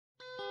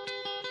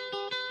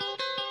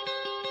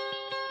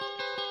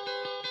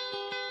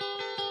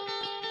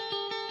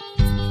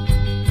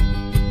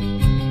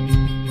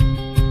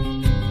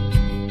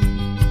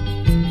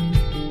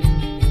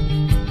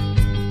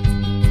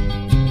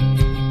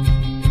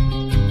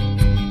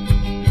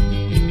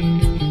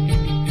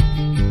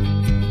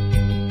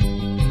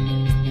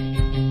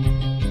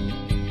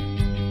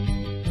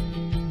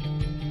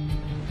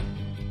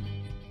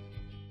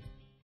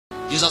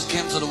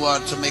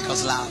word to make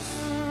us laugh,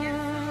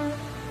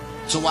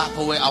 to wipe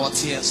away our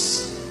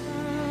tears,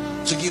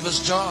 to give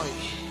us joy,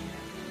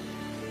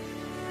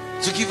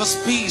 to give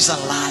us peace and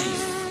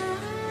life.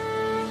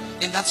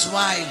 And that's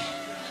why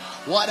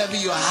whatever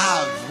you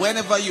have,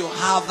 whenever you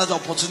have that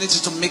opportunity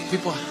to make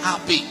people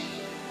happy,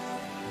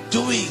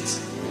 do it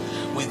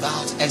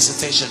without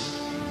hesitation.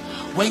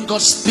 When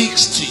God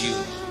speaks to you,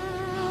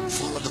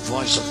 follow the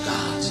voice of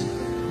God.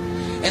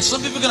 And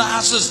some people are going to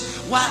ask us,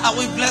 why are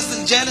we blessed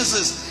in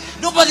Genesis?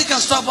 Nobody can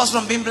stop us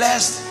from being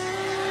blessed.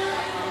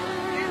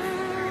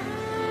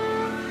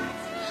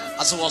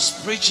 As I was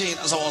preaching,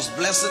 as I was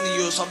blessing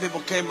you, some people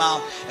came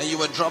out and you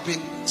were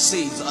dropping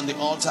seeds on the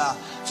altar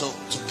to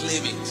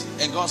claim it.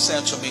 And God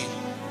said to me,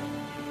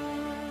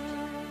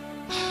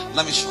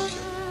 let me show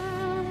you.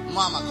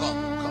 Mama,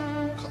 come.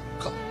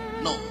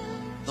 No,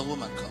 the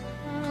woman, come.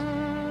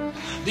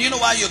 Do you know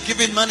why you're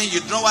giving money?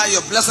 You know why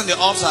you're blessing the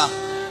altar?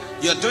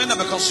 You're doing it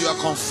because you are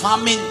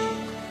confirming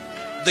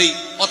the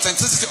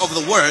authenticity of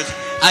the word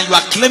and you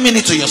are claiming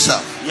it to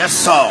yourself. Yes,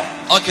 sir.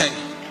 Okay.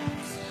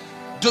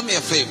 Do me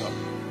a favor.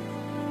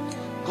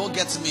 Go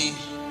get me,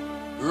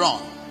 run.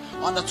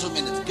 Under 2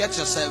 minutes, get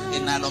yourself a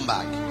nylon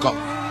bag. Come.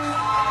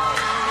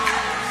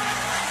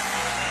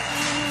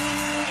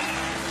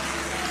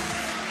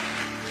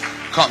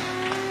 Come.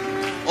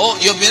 Oh,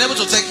 you've been able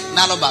to take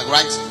nylon bag,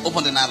 right?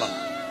 Open the nylon.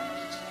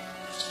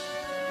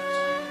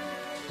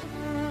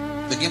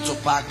 Begin to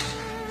pack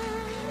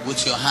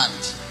with your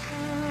hand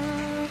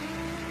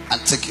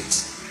and take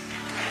it.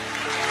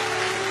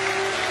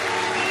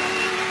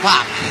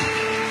 Pack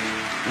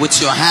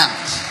with your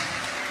hand.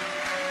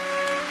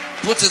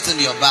 Put it in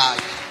your bag.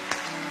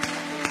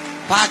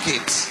 Pack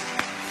it.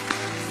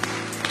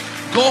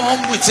 Go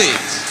home with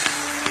it.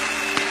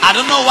 I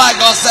don't know why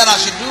God said I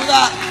should do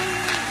that,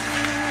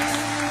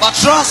 but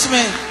trust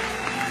me,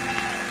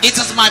 it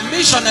is my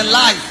mission in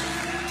life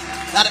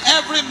that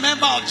every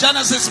member of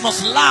Genesis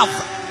must laugh.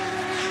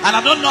 And I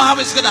don't know how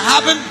it's going to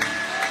happen,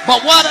 but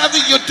whatever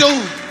you do,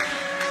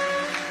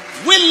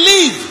 we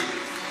live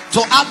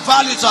to add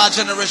value to our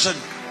generation.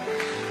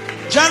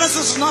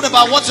 Genesis is not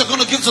about what you're going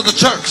to give to the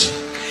church.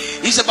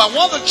 It's about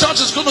what the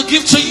church is going to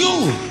give to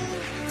you.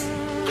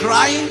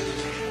 Crying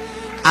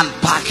and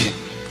packing.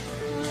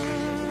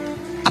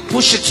 I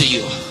push it to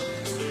you.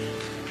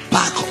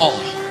 Pack all.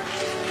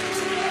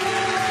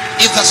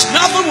 If there's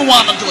nothing we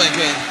want to do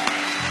again,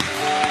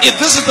 if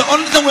this is the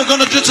only thing we're going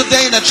to do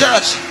today in the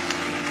church,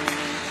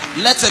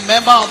 let a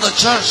member of the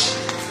church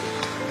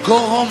go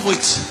home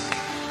with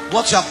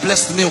what you have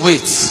blessed me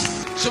with.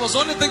 She was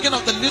only thinking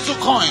of the little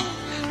coin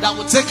that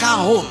would take her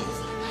home,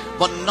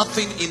 but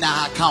nothing in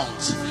her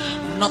account,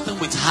 nothing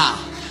with her.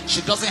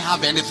 She doesn't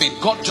have anything.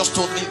 God just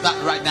told me that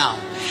right now.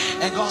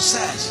 And God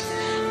said,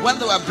 when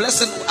they were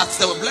blessing, as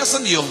they were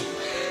blessing you,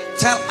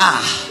 tell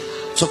her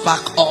to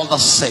pack all the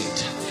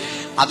seed.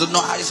 I don't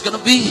know how it's going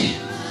to be,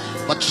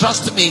 but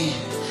trust me,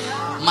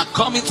 my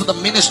coming to the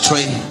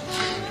ministry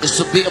is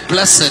to be a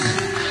blessing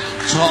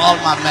to all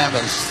my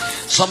members.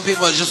 Some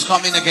people are just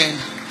coming again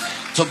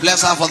to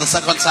bless her for the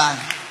second time.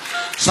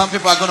 Some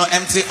people are going to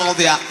empty all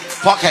their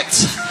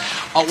pockets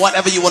or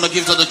whatever you want to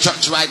give to the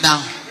church right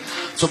now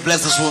to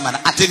bless this woman.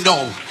 I didn't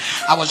know.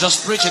 I was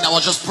just preaching. I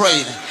was just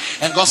praying.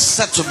 And God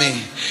said to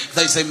me,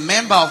 there is a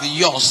member of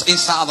yours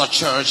inside the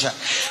church.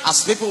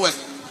 As people were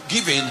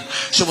giving,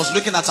 she was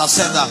looking at her,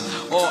 said that,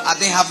 oh, I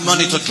didn't have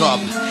money to drop.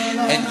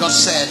 And God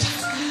said,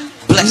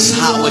 bless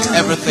her with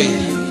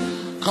everything.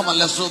 Come on,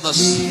 let's do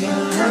this.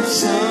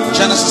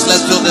 Genesis,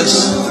 let's do this.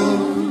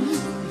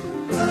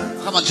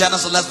 Come on,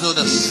 Genesis, let's do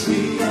this.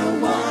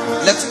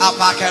 Let's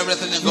unpack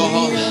everything and go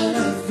home.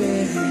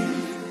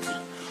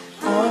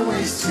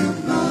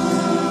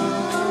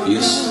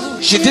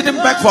 Yes. She didn't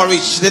beg for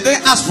it. She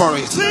didn't ask for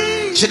it.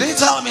 She didn't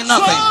tell me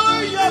nothing.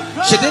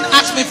 She didn't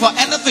ask me for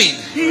anything.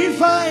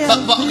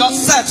 But God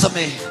said to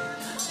me,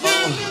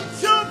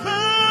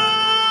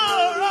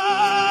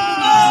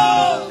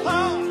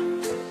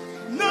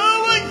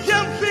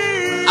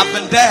 I've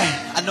been there.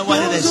 I know what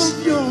it is.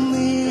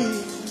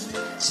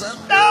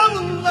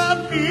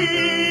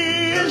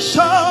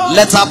 So,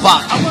 let her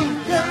pack.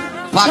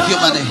 Pack your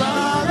money.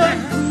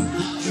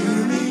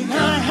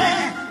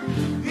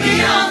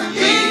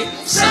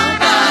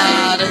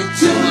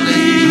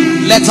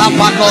 Let her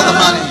pack all the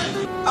money.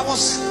 I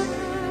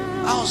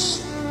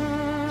was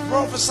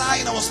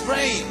prophesying. I was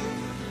praying,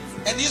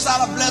 and you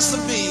started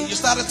blessing me. You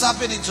started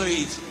tapping into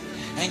it,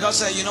 and God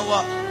said, "You know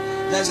what?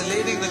 There's a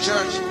lady in the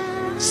church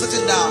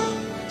sitting down.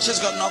 She's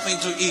got nothing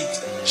to eat.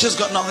 She's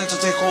got nothing to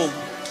take home."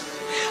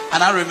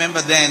 And I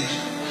remember then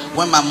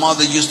when my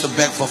mother used to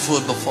beg for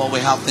food before we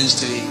have things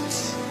to eat.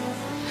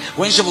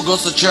 When she would go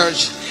to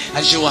church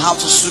and she would have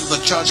to sweep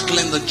the church,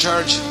 clean the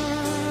church,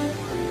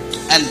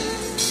 and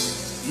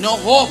no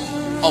hope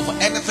of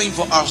anything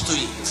for us to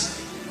eat.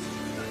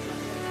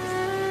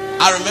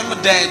 I remember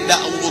then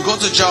that we will go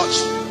to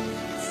church.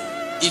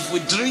 If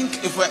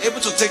we're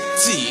able to take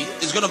tea,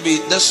 it's going to be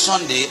this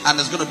Sunday and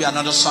there's going to be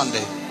another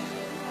Sunday.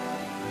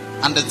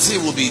 And the tea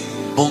will be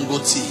bongo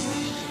tea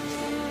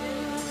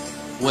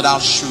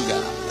without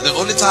sugar. The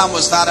only time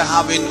we started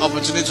having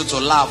opportunity to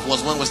laugh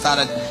was when we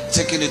started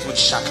taking it with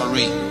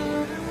Shakari.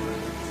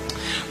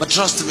 But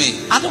trust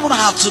me, I don't want to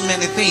have too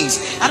many things.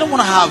 I don't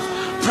want to have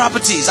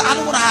properties. I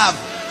don't want to have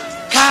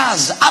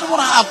cars. I don't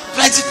want to have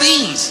plenty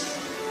things.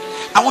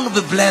 I want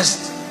to be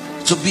blessed,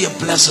 to be a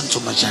blessing to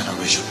my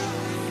generation.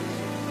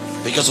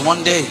 Because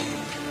one day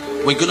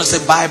we're going to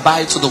say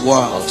bye-bye to the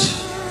world,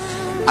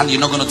 and you're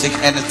not going to take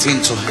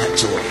anything to head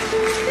to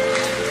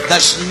it.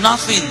 There's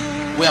nothing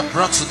we have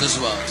brought to this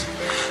world.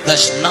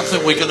 There's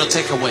nothing we're going to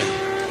take away.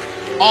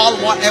 All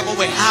whatever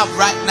we have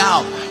right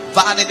now,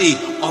 vanity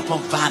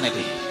upon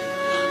vanity.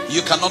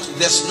 You cannot,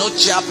 there's no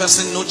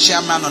chairperson, no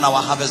chairman on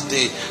our harvest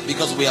day,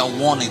 because we are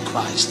one in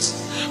Christ.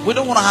 We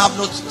don't want to have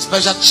no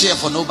special chair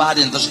for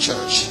nobody in this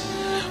church.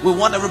 We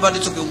want everybody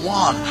to be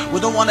one. We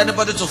don't want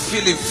anybody to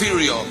feel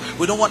inferior.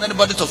 We don't want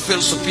anybody to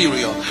feel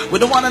superior. We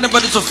don't want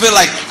anybody to feel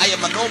like I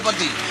am a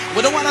nobody.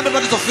 We don't want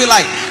anybody to feel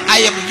like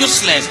I am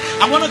useless.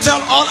 I want to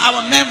tell all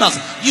our members,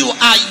 you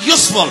are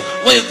useful.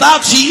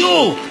 Without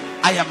you,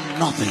 I am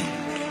nothing.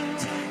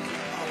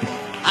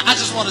 I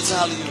just want to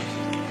tell you,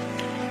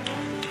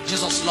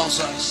 Jesus loves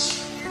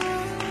us,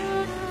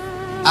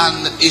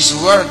 and his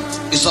word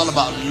is all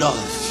about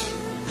love.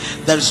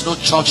 There is no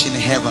church in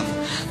heaven.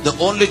 The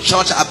only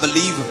church I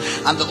believe,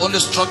 and the only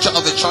structure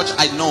of the church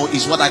I know,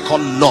 is what I call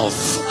love.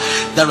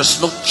 There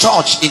is no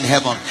church in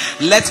heaven.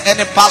 Let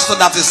any pastor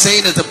that is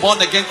saying is a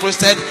born again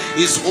Christian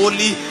is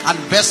holy and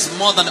best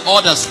more than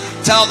others,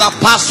 tell that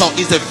pastor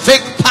is a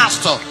fake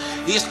pastor.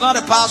 He's not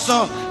a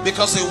pastor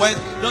because he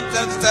went, don't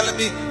tell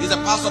me he's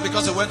a pastor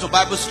because he went to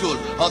Bible school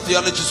or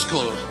theology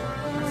school.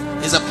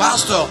 He's a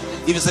pastor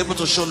if he's able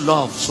to show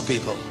love to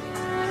people.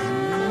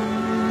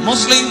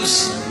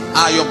 Muslims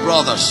are your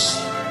brothers.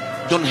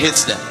 Don't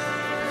hate them.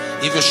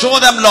 If you show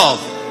them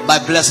love by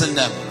blessing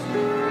them,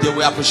 they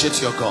will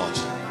appreciate your God.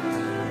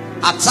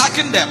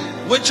 Attacking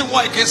them, waging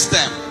war against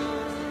them,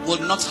 will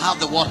not have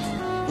the word,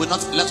 will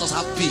not let us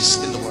have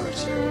peace in the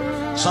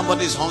world.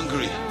 Somebody is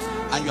hungry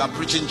and you are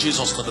preaching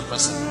Jesus to the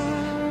person.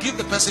 Give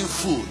the person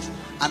food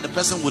and the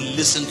person will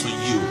listen to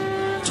you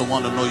to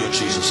want to know your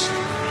Jesus.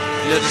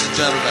 Ladies and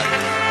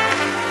gentlemen,